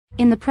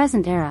In the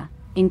present era,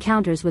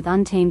 encounters with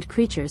untamed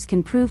creatures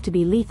can prove to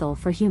be lethal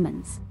for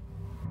humans.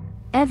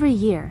 Every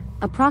year,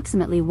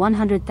 approximately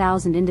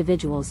 100,000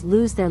 individuals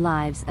lose their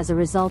lives as a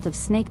result of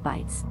snake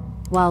bites,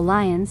 while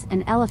lions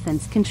and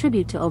elephants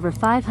contribute to over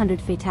 500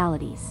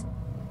 fatalities.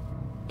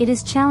 It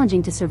is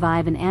challenging to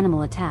survive an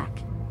animal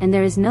attack, and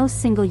there is no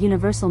single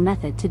universal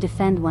method to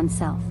defend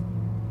oneself.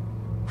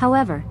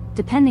 However,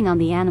 depending on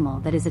the animal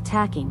that is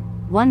attacking,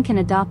 one can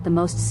adopt the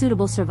most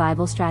suitable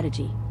survival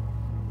strategy.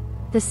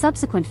 The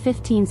subsequent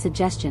 15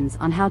 suggestions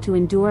on how to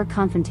endure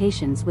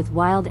confrontations with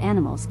wild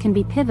animals can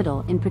be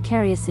pivotal in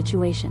precarious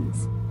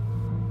situations.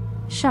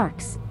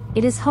 Sharks.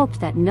 It is hoped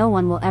that no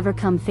one will ever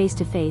come face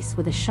to face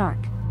with a shark,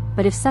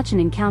 but if such an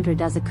encounter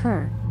does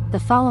occur, the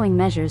following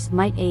measures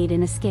might aid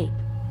in escape.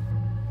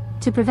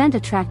 To prevent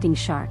attracting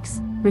sharks,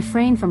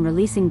 refrain from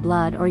releasing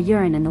blood or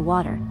urine in the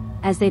water,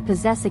 as they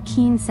possess a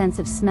keen sense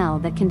of smell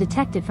that can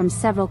detect it from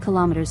several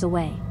kilometers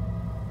away.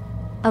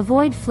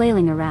 Avoid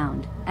flailing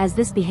around, as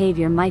this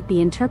behavior might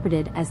be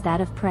interpreted as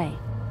that of prey.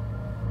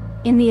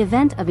 In the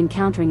event of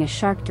encountering a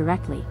shark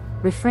directly,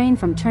 refrain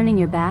from turning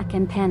your back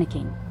and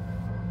panicking.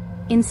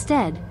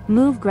 Instead,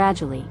 move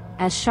gradually,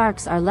 as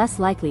sharks are less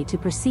likely to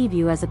perceive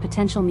you as a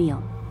potential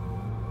meal.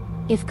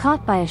 If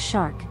caught by a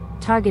shark,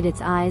 target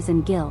its eyes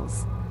and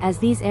gills, as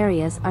these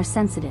areas are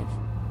sensitive.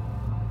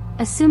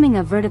 Assuming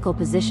a vertical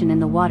position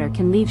in the water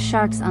can leave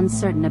sharks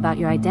uncertain about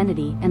your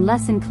identity and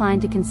less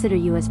inclined to consider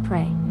you as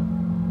prey.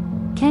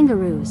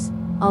 Kangaroos.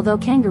 Although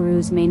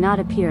kangaroos may not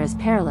appear as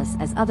perilous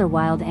as other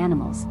wild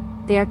animals,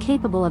 they are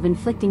capable of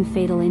inflicting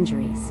fatal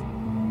injuries.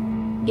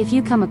 If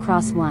you come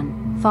across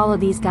one, follow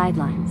these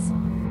guidelines.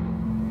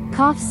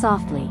 Cough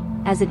softly,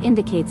 as it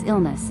indicates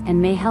illness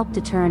and may help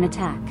deter an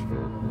attack.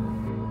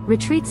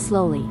 Retreat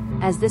slowly,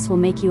 as this will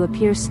make you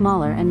appear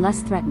smaller and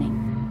less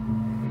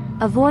threatening.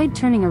 Avoid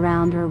turning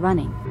around or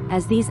running,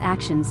 as these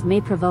actions may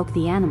provoke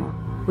the animal,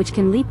 which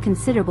can leap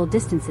considerable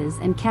distances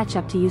and catch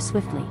up to you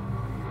swiftly.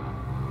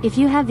 If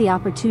you have the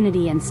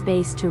opportunity and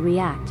space to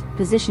react,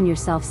 position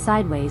yourself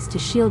sideways to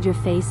shield your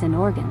face and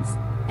organs,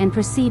 and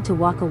proceed to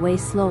walk away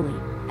slowly,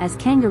 as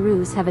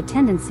kangaroos have a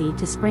tendency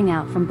to spring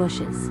out from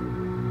bushes.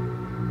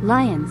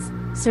 Lions.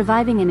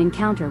 Surviving an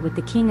encounter with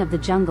the king of the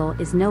jungle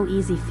is no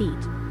easy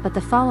feat, but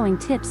the following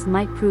tips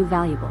might prove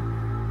valuable.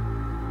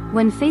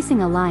 When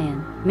facing a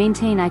lion,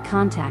 maintain eye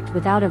contact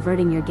without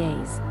averting your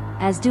gaze,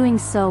 as doing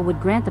so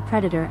would grant the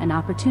predator an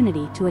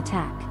opportunity to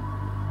attack.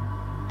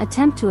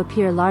 Attempt to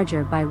appear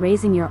larger by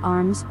raising your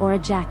arms or a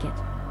jacket.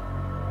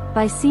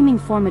 By seeming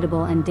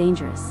formidable and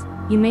dangerous,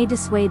 you may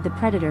dissuade the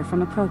predator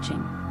from approaching.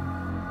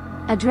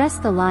 Address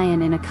the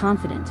lion in a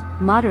confident,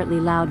 moderately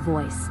loud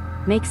voice,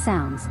 make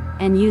sounds,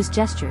 and use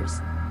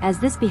gestures, as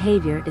this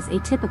behavior is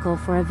atypical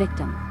for a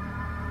victim.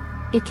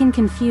 It can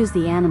confuse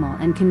the animal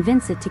and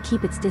convince it to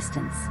keep its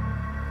distance.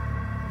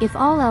 If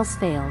all else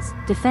fails,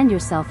 defend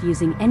yourself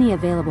using any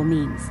available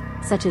means,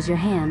 such as your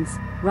hands,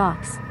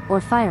 rocks, or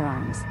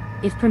firearms,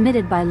 if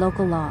permitted by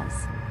local laws.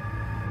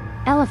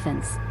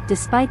 Elephants.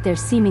 Despite their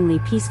seemingly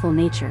peaceful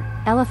nature,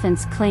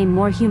 elephants claim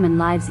more human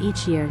lives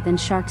each year than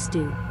sharks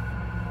do.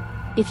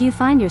 If you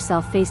find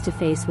yourself face to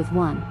face with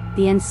one,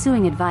 the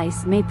ensuing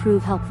advice may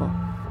prove helpful.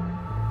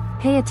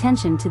 Pay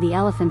attention to the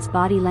elephant's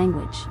body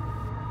language.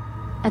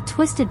 A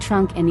twisted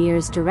trunk and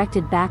ears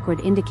directed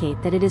backward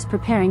indicate that it is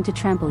preparing to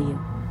trample you.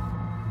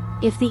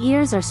 If the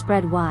ears are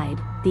spread wide,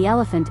 the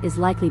elephant is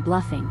likely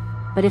bluffing,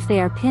 but if they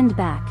are pinned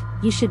back,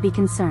 you should be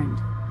concerned.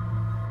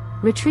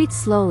 Retreat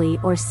slowly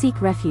or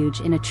seek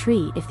refuge in a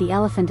tree if the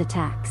elephant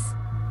attacks.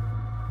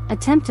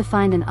 Attempt to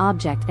find an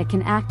object that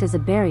can act as a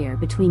barrier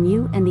between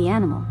you and the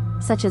animal,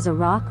 such as a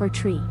rock or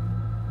tree.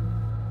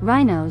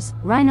 Rhinos.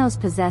 Rhinos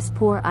possess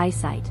poor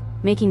eyesight,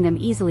 making them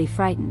easily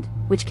frightened,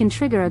 which can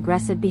trigger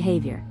aggressive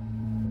behavior.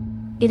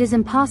 It is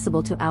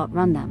impossible to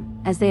outrun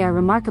them, as they are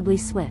remarkably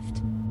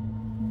swift.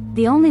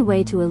 The only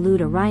way to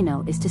elude a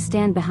rhino is to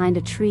stand behind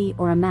a tree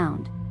or a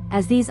mound,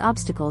 as these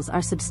obstacles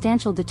are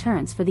substantial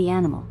deterrents for the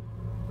animal.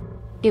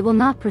 It will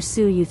not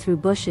pursue you through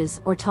bushes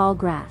or tall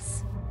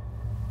grass.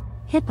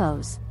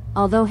 Hippos.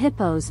 Although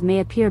hippos may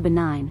appear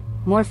benign,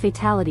 more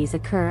fatalities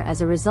occur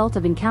as a result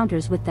of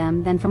encounters with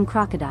them than from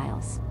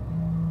crocodiles.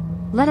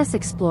 Let us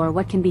explore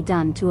what can be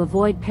done to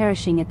avoid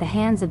perishing at the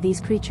hands of these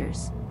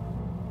creatures.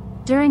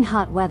 During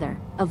hot weather,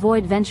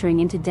 avoid venturing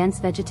into dense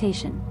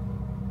vegetation.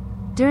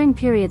 During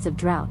periods of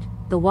drought,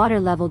 the water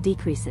level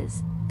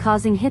decreases,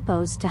 causing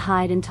hippos to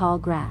hide in tall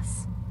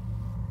grass.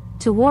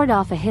 To ward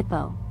off a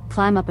hippo,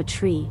 climb up a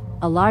tree,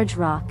 a large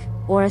rock,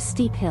 or a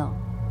steep hill.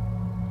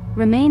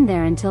 Remain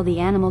there until the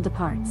animal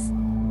departs.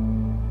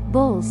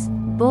 Bulls.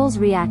 Bulls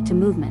react to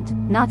movement,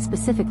 not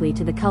specifically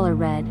to the color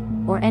red,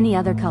 or any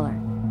other color.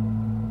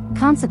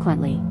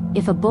 Consequently,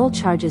 if a bull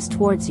charges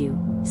towards you,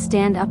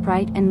 stand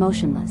upright and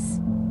motionless.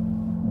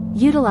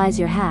 Utilize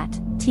your hat,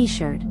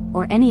 t-shirt,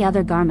 or any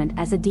other garment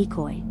as a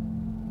decoy.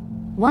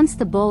 Once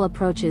the bull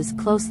approaches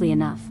closely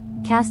enough,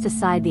 cast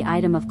aside the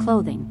item of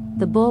clothing,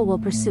 the bull will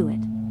pursue it.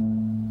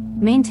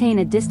 Maintain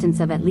a distance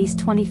of at least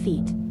 20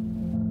 feet.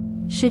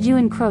 Should you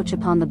encroach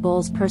upon the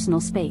bull's personal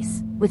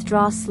space,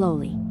 withdraw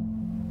slowly.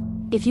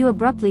 If you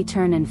abruptly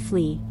turn and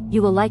flee,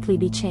 you will likely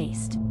be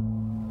chased.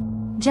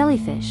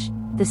 Jellyfish.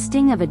 The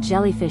sting of a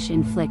jellyfish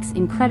inflicts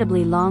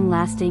incredibly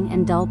long-lasting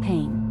and dull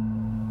pain.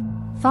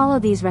 Follow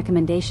these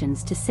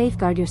recommendations to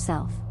safeguard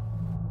yourself.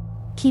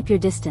 Keep your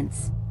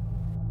distance.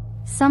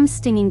 Some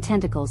stinging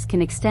tentacles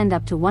can extend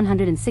up to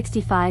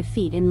 165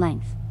 feet in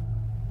length.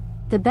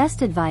 The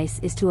best advice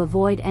is to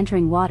avoid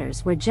entering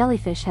waters where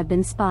jellyfish have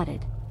been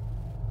spotted.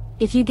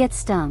 If you get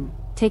stung,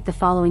 take the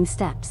following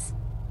steps.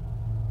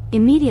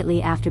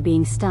 Immediately after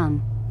being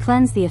stung,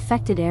 cleanse the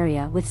affected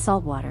area with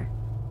salt water.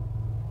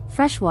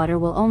 Fresh water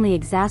will only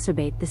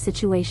exacerbate the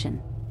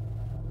situation.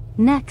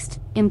 Next,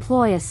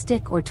 employ a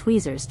stick or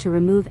tweezers to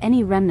remove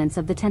any remnants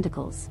of the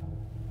tentacles.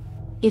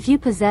 If you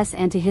possess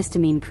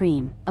antihistamine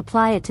cream,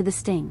 apply it to the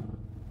sting.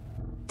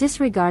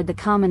 Disregard the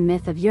common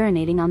myth of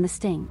urinating on the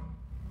sting.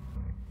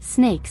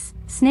 Snakes.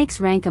 Snakes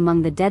rank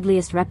among the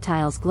deadliest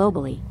reptiles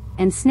globally,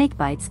 and snake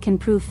bites can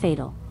prove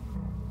fatal.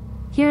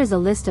 Here is a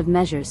list of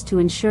measures to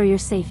ensure your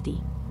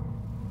safety.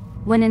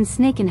 When in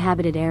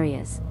snake-inhabited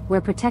areas, wear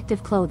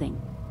protective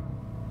clothing.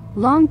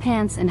 Long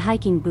pants and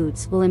hiking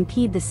boots will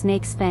impede the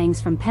snake's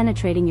fangs from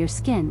penetrating your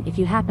skin if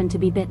you happen to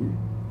be bitten.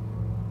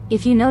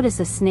 If you notice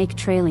a snake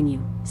trailing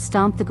you,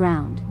 stomp the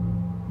ground.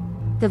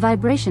 The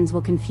vibrations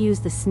will confuse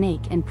the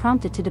snake and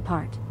prompt it to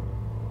depart.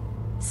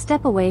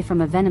 Step away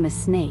from a venomous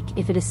snake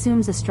if it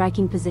assumes a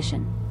striking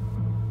position.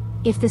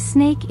 If the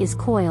snake is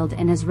coiled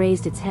and has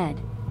raised its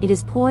head, it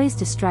is poised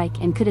to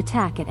strike and could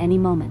attack at any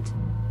moment.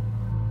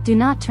 Do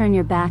not turn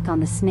your back on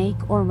the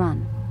snake or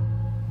run.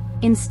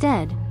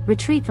 Instead,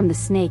 retreat from the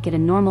snake at a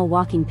normal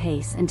walking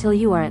pace until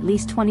you are at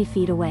least 20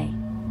 feet away.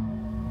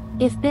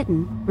 If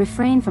bitten,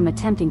 refrain from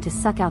attempting to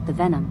suck out the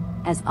venom,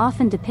 as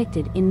often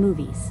depicted in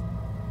movies.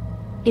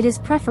 It is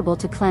preferable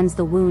to cleanse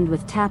the wound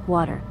with tap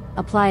water,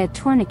 apply a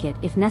tourniquet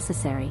if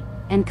necessary,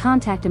 and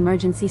contact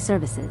emergency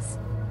services.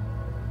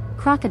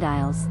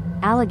 Crocodiles.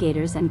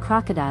 Alligators and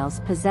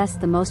crocodiles possess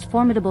the most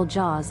formidable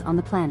jaws on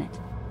the planet.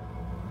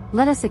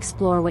 Let us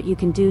explore what you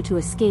can do to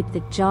escape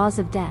the jaws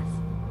of death.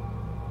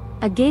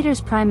 A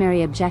gator's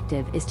primary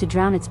objective is to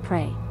drown its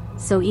prey,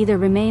 so either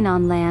remain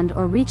on land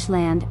or reach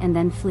land and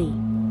then flee.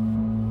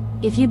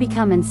 If you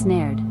become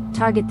ensnared,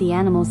 target the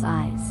animal's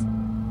eyes.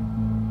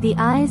 The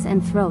eyes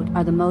and throat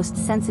are the most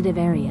sensitive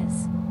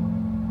areas.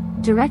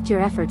 Direct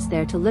your efforts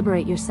there to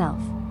liberate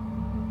yourself.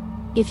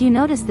 If you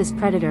notice this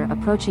predator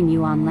approaching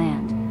you on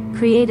land,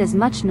 create as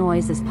much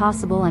noise as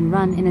possible and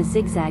run in a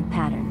zigzag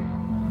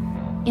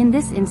pattern. In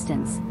this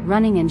instance,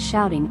 running and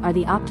shouting are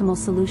the optimal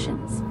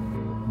solutions.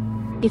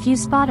 If you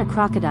spot a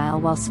crocodile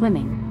while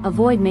swimming,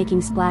 avoid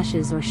making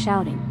splashes or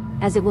shouting,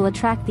 as it will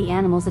attract the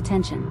animal's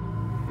attention.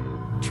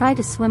 Try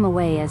to swim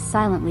away as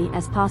silently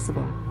as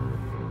possible.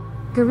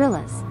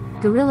 Gorillas.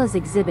 Gorillas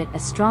exhibit a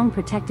strong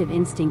protective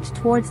instinct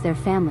towards their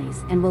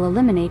families and will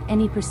eliminate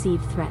any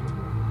perceived threat.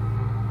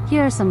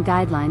 Here are some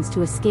guidelines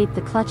to escape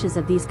the clutches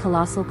of these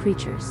colossal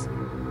creatures.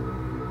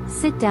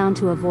 Sit down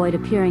to avoid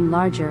appearing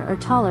larger or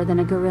taller than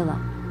a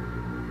gorilla.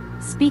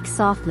 Speak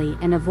softly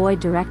and avoid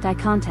direct eye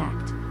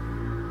contact.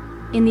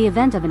 In the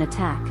event of an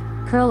attack,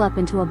 curl up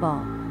into a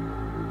ball.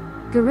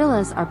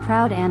 Gorillas are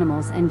proud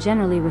animals and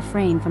generally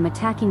refrain from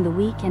attacking the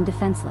weak and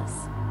defenseless.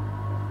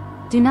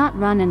 Do not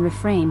run and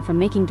refrain from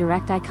making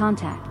direct eye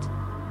contact.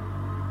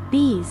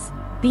 Bees.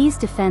 Bees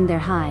defend their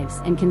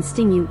hives and can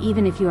sting you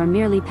even if you are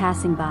merely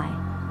passing by.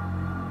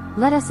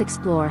 Let us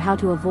explore how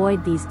to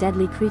avoid these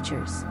deadly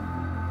creatures.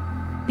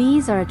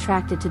 Bees are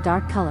attracted to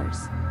dark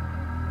colors.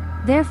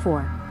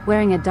 Therefore,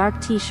 wearing a dark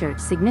t-shirt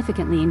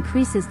significantly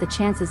increases the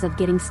chances of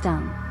getting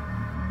stung.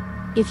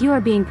 If you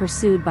are being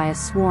pursued by a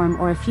swarm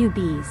or a few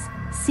bees,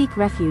 seek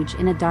refuge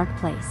in a dark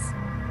place.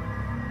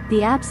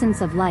 The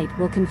absence of light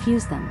will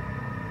confuse them.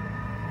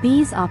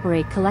 Bees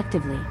operate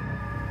collectively.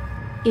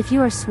 If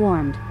you are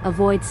swarmed,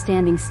 avoid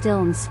standing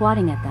still and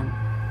swatting at them.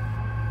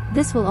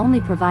 This will only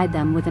provide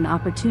them with an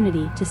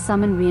opportunity to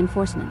summon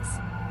reinforcements.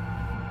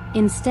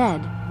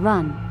 Instead,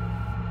 run.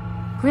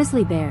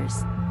 Grizzly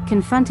bears.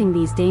 Confronting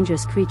these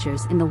dangerous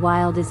creatures in the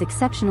wild is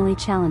exceptionally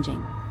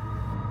challenging.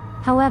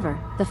 However,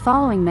 the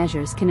following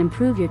measures can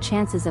improve your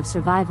chances of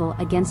survival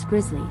against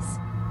grizzlies.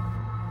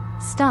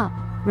 Stop,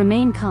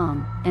 remain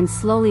calm, and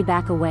slowly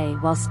back away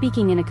while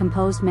speaking in a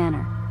composed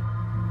manner.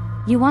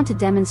 You want to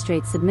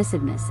demonstrate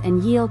submissiveness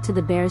and yield to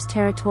the bear's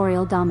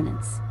territorial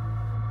dominance.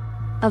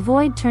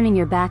 Avoid turning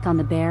your back on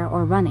the bear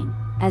or running,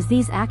 as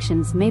these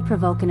actions may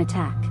provoke an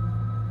attack.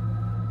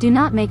 Do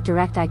not make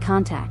direct eye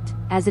contact,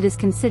 as it is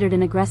considered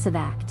an aggressive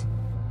act.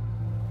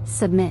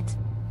 Submit.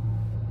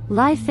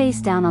 Lie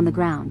face down on the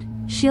ground,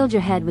 shield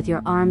your head with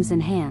your arms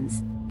and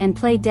hands, and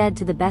play dead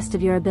to the best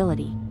of your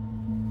ability.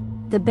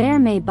 The bear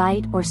may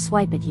bite or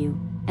swipe at you,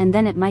 and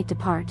then it might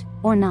depart,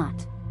 or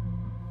not.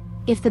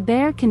 If the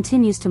bear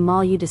continues to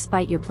maul you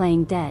despite your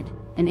playing dead,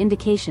 an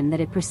indication that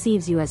it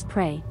perceives you as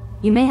prey,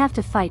 you may have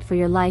to fight for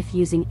your life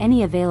using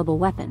any available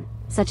weapon,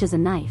 such as a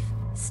knife,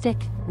 stick,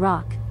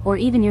 rock, or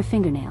even your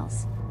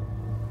fingernails.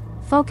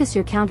 Focus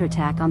your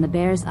counterattack on the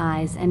bear's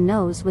eyes and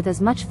nose with as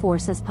much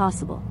force as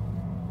possible.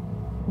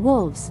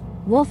 Wolves.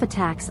 Wolf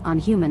attacks on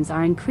humans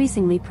are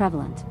increasingly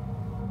prevalent.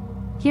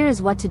 Here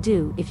is what to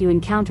do if you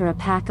encounter a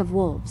pack of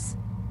wolves.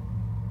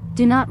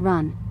 Do not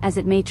run, as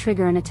it may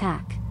trigger an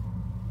attack.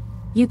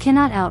 You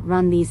cannot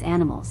outrun these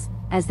animals,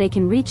 as they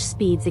can reach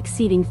speeds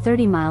exceeding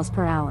 30 miles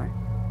per hour.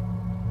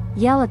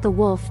 Yell at the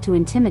wolf to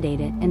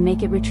intimidate it and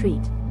make it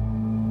retreat.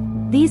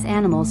 These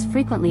animals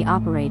frequently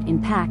operate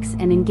in packs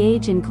and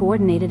engage in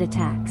coordinated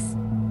attacks.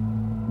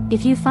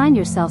 If you find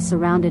yourself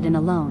surrounded and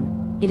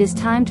alone, it is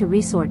time to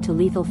resort to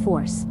lethal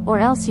force, or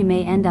else you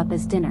may end up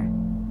as dinner.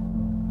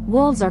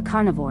 Wolves are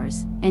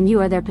carnivores, and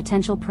you are their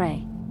potential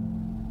prey.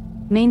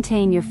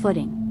 Maintain your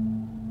footing.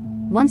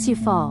 Once you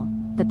fall,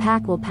 the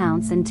pack will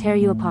pounce and tear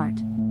you apart.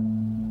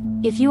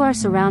 If you are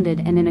surrounded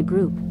and in a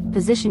group,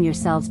 position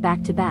yourselves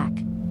back to back,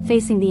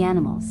 facing the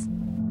animals.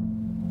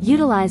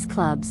 Utilize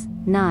clubs,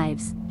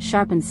 knives,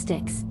 sharpened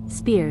sticks,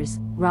 spears,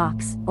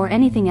 rocks, or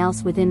anything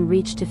else within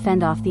reach to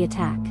fend off the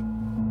attack.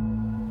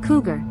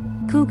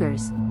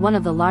 Cougars, one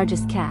of the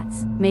largest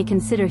cats, may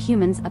consider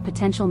humans a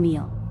potential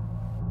meal.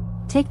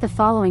 Take the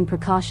following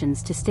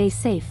precautions to stay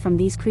safe from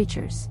these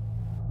creatures.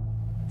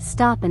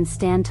 Stop and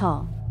stand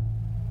tall.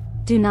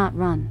 Do not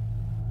run.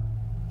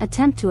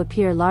 Attempt to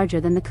appear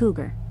larger than the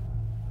cougar.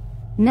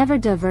 Never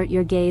divert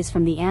your gaze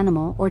from the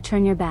animal or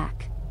turn your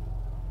back.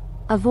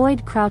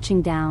 Avoid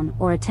crouching down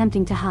or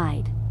attempting to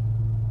hide.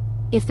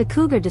 If the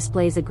cougar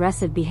displays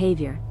aggressive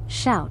behavior,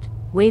 shout,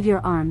 wave your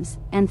arms,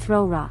 and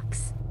throw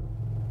rocks.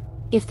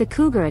 If the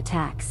cougar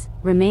attacks,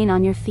 remain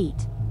on your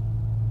feet.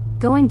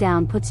 Going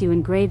down puts you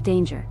in grave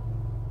danger.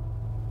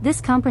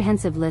 This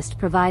comprehensive list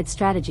provides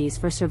strategies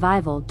for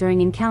survival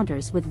during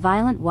encounters with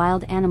violent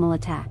wild animal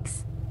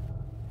attacks.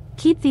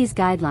 Keep these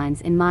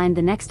guidelines in mind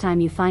the next time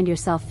you find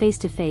yourself face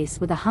to face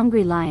with a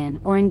hungry lion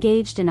or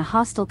engaged in a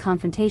hostile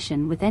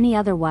confrontation with any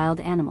other wild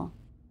animal.